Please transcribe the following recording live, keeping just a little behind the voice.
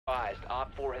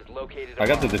Op 4 has located I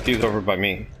got the defuse over by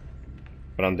me,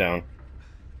 but I'm down.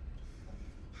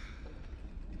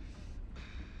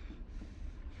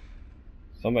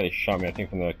 Somebody shot me, I think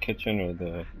from the kitchen or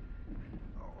the...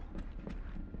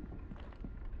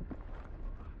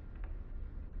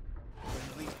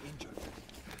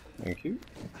 Thank you.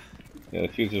 Yeah, the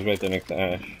fuse is right there next to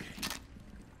Ash.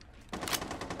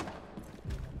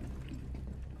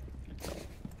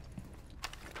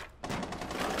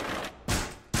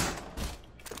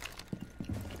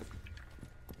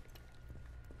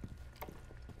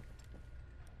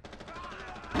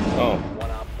 Oh. One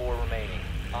Op 4 remaining.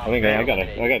 I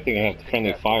think I have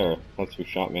friendly fire. That's who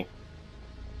shot me.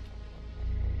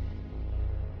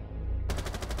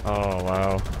 Oh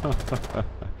wow.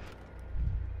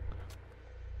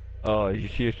 Oh, you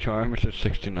see his charm? It's at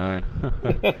 69.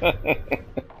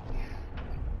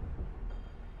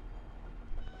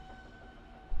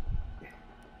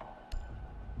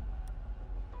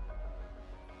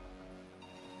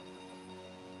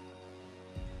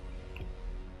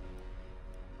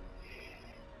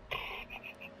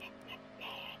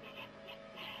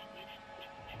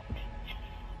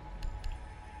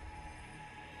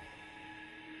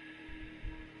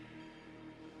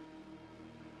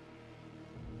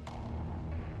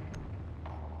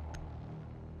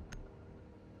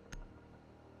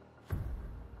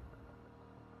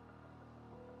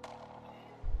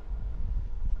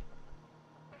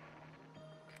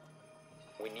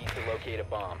 We need to locate a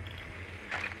bomb.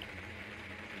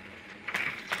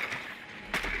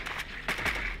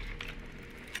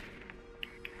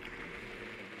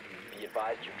 Be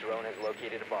advised your drone has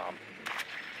located a bomb.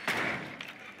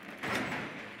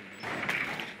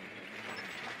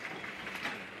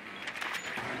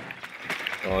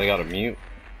 Oh, I got a mute.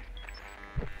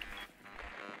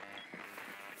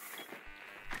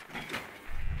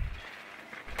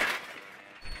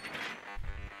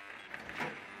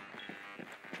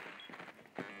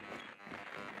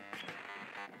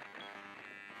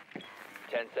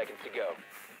 Seconds to go.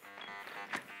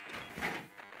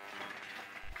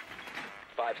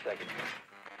 5 seconds.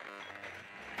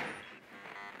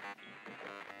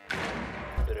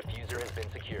 The diffuser has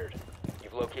been secured.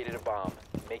 You've located a bomb.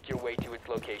 Make your way to its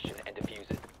location and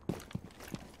defuse it.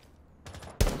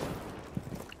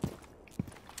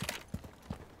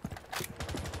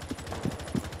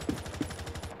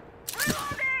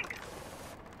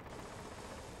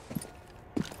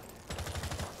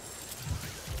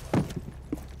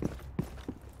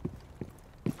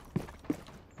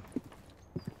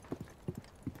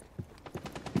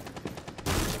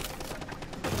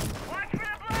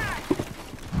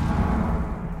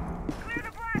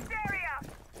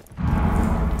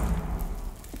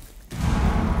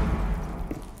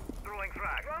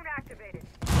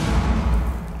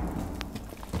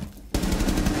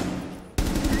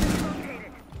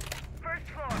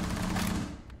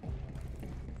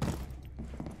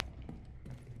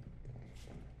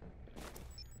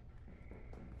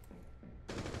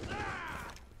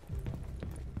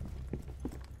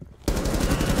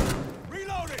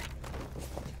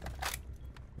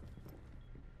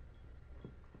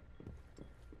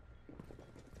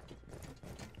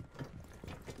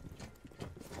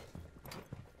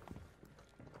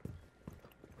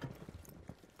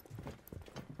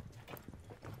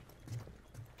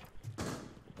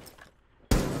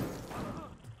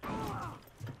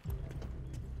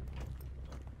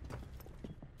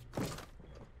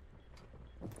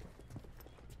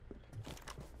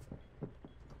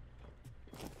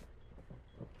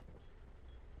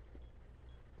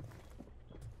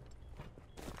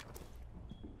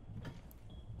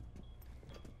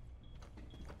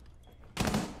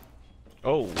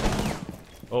 Oh.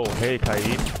 Oh, hey,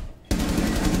 Kaid.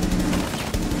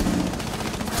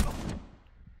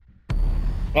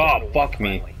 Oh, fuck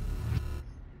me.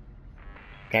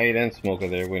 Kaid and Smoker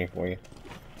there waiting for you.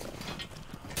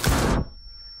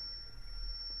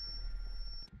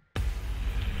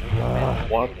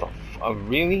 What the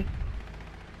really?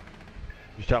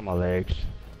 You shot my legs.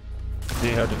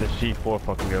 Then how did the C4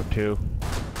 fuck me up too?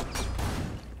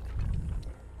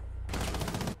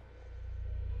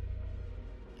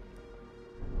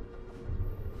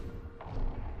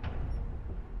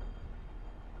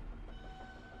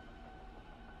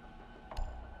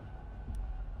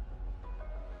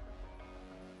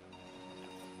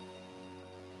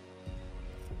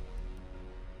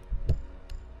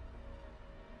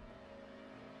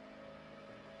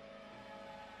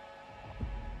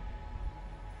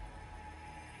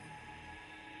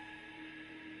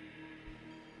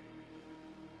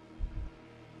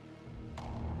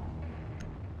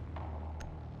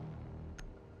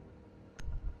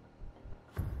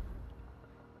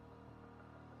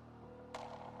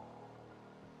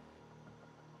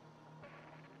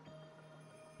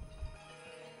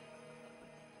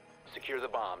 Secure the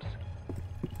bombs.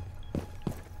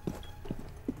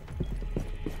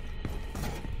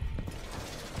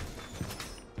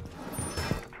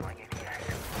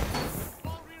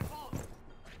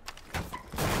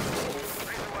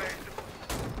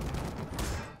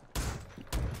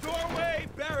 Doorway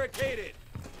barricaded.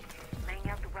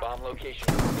 Bomb location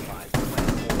compromised.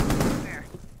 Plan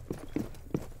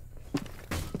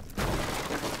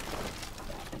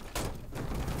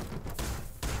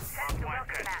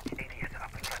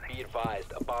Be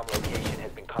advised, a bomb location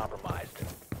has been compromised.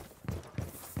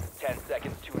 10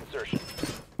 seconds to insertion.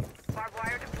 Barbed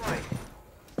wire deployed.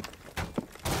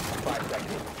 5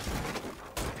 seconds.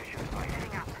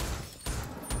 Setting up.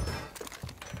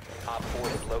 Op 4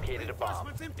 has located a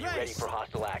bomb. Be ready for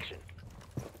hostile action.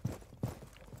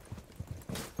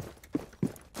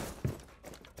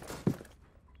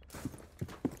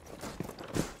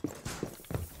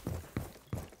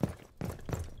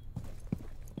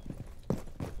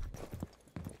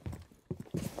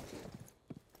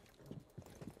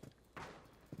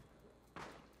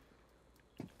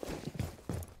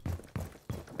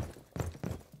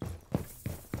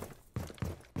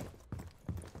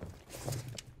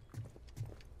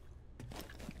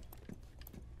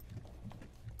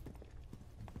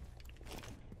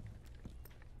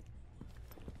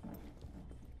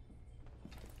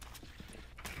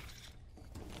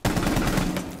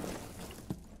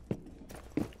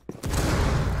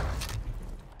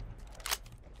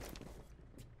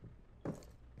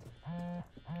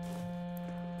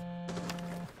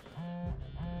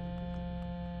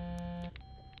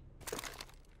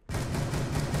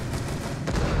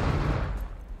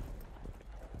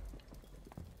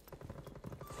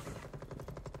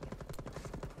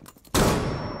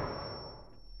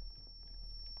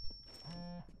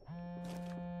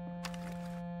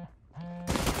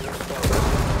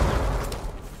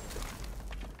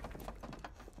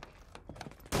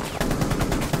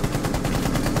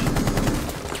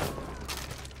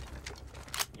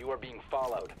 You are being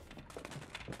followed.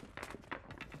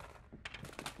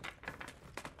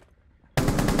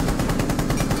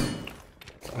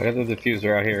 I got the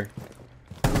diffuser out here.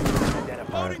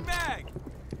 Loading mag.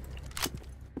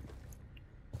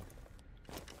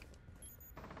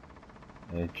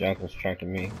 And Jackal's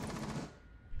tracking me.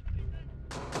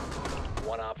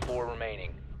 One Op 4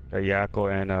 remaining.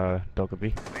 Yakko and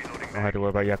Dokkaby. Don't have to worry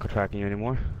about Yakko tracking you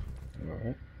anymore.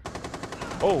 Alright.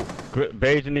 Oh,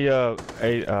 Beige in the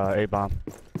A bomb.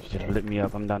 She just lit me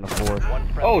up. I'm down to 4.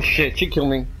 Oh shit, she killed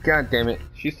me. God damn it.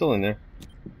 She's still in there.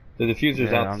 The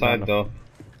diffuser's Yeah, I'm outside down though.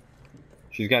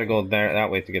 She's gotta go there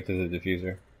that way to get to the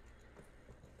diffuser.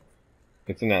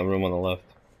 It's in that room on the left.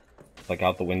 Like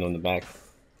out the window in the back.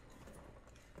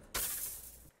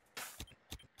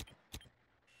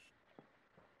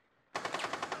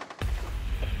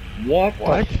 What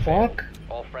the fuck?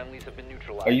 All friendlies have been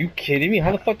neutralized. Are you kidding me?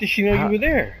 How the fuck did she know you were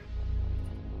there?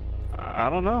 I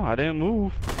don't know. I didn't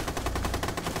move.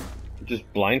 Just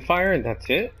blind fire and that's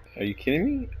it? Are you kidding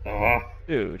me?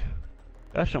 Dude,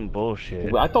 that's some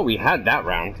bullshit. I thought we had that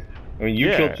round. I mean, you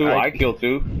Yeah, killed 2, I killed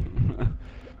 2.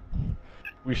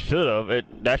 We should have.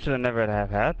 That should have never have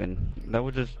happened. That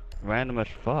was just random as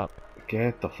fuck.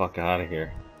 Get the fuck out of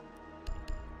here.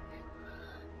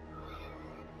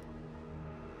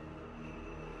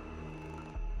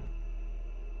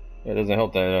 It doesn't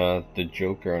help that the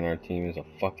Joker on our team is a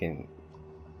fucking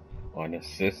an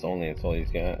assist only. That's all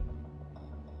he's got.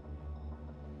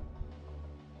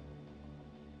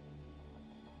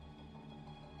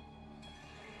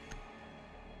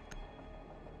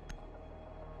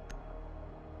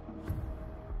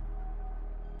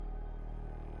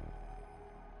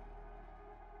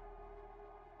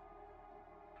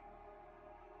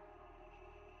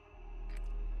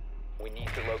 We need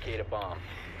to locate a bomb.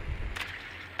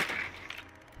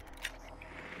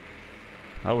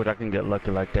 I wish I can get lucky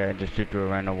like that and just shoot through a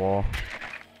random wall.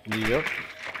 Yep.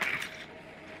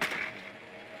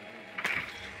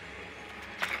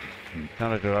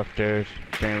 Sounds like they're upstairs,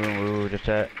 same room where we were just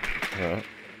at. Yeah.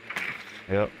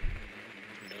 Yep.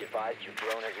 Be advised your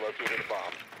drone has located a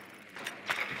bomb.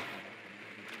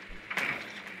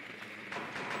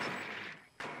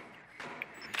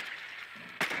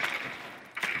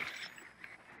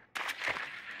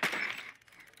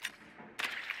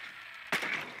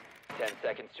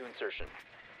 Seconds to insertion.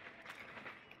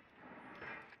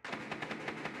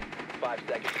 5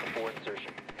 seconds before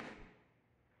insertion.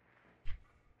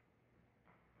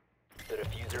 The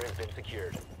diffuser has been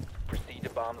secured. Proceed to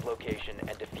bomb's location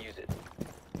and defuse it.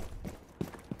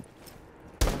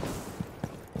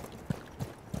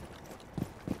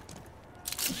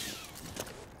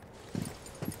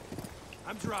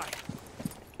 I'm dry.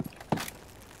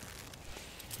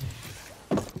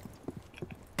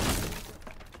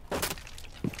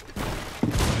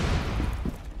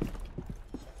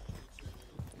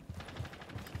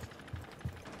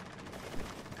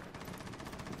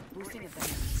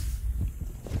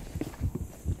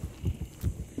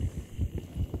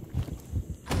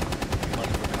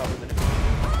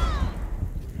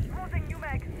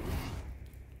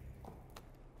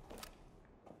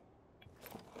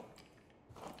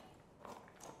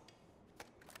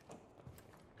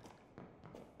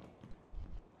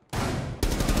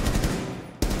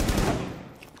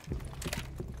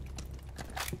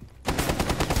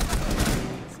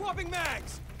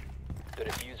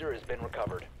 been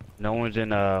recovered. No one's in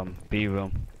B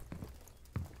room.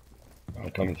 I'm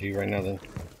coming to you right now then.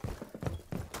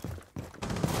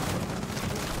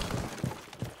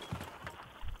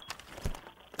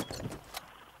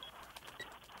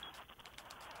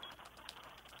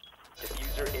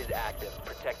 Diffuser is active.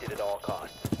 Protected at all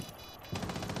costs.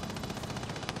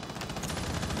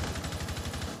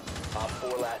 Op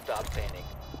 4 last stop standing.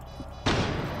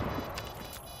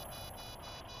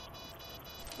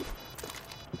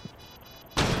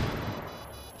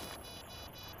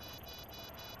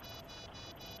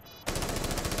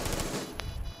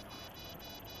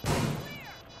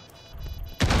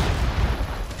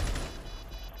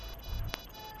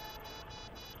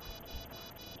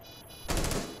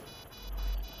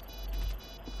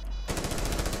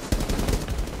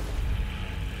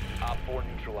 Op 4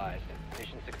 neutralized.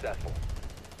 Mission successful.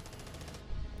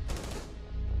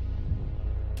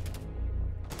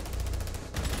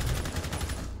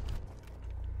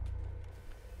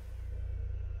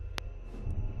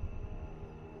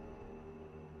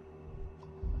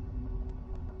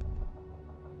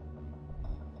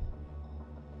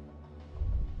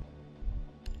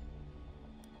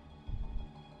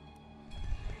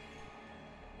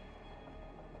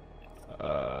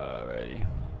 Ready.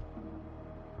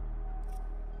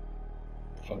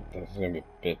 Fuck, this is gonna be a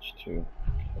bitch too.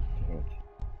 God damn it.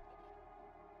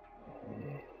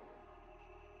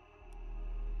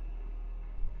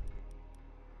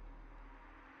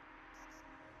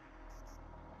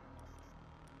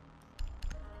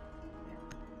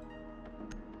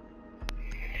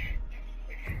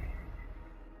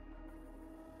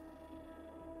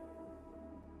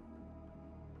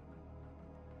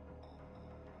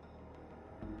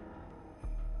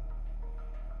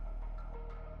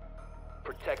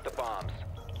 Protect the bombs.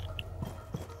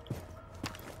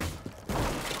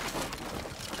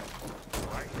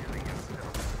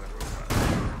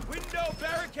 Window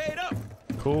barricade up!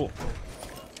 Cool.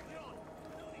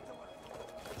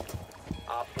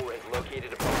 Op 4 has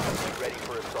located a bomb. Be ready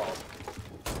for assault.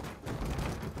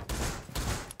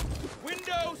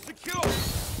 Window secure!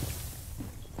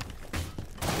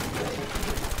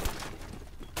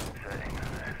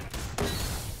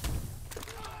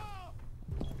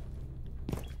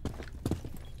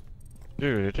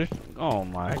 Dude, it just. Oh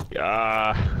my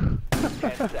god. 10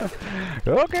 seconds.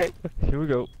 Okay, here we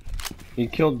go. He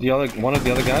killed the other one of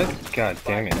the other guys? God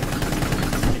damn it.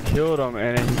 He killed him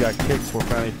and then he got kicked for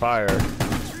friendly fire.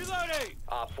 Reloading!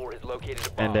 Op 4 has located a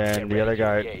bomb. And then Get the other ready to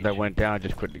guy engage. that went down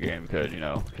just quit the game because, you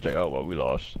know, he's like, oh, well, we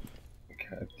lost.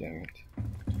 God damn it.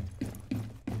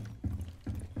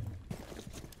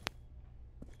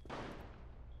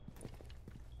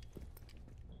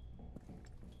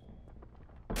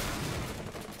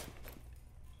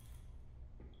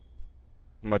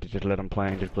 I'm about to just let him play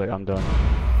and just play, I'm done.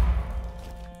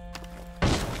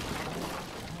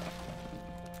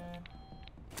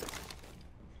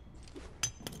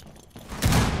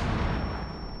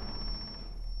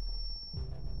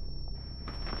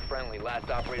 Friendly, last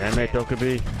operator. Damn it, standing. though, could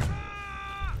be.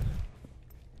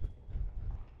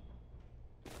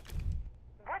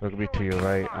 There could be to your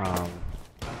right,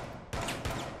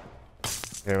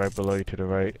 yeah, right below you to the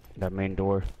right, that main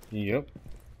door. Yep.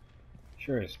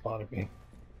 Sure, he spotted me.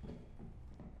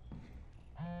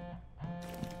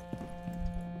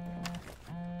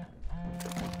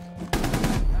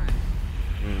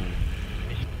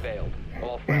 Mission failed.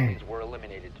 All friendlies were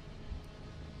eliminated.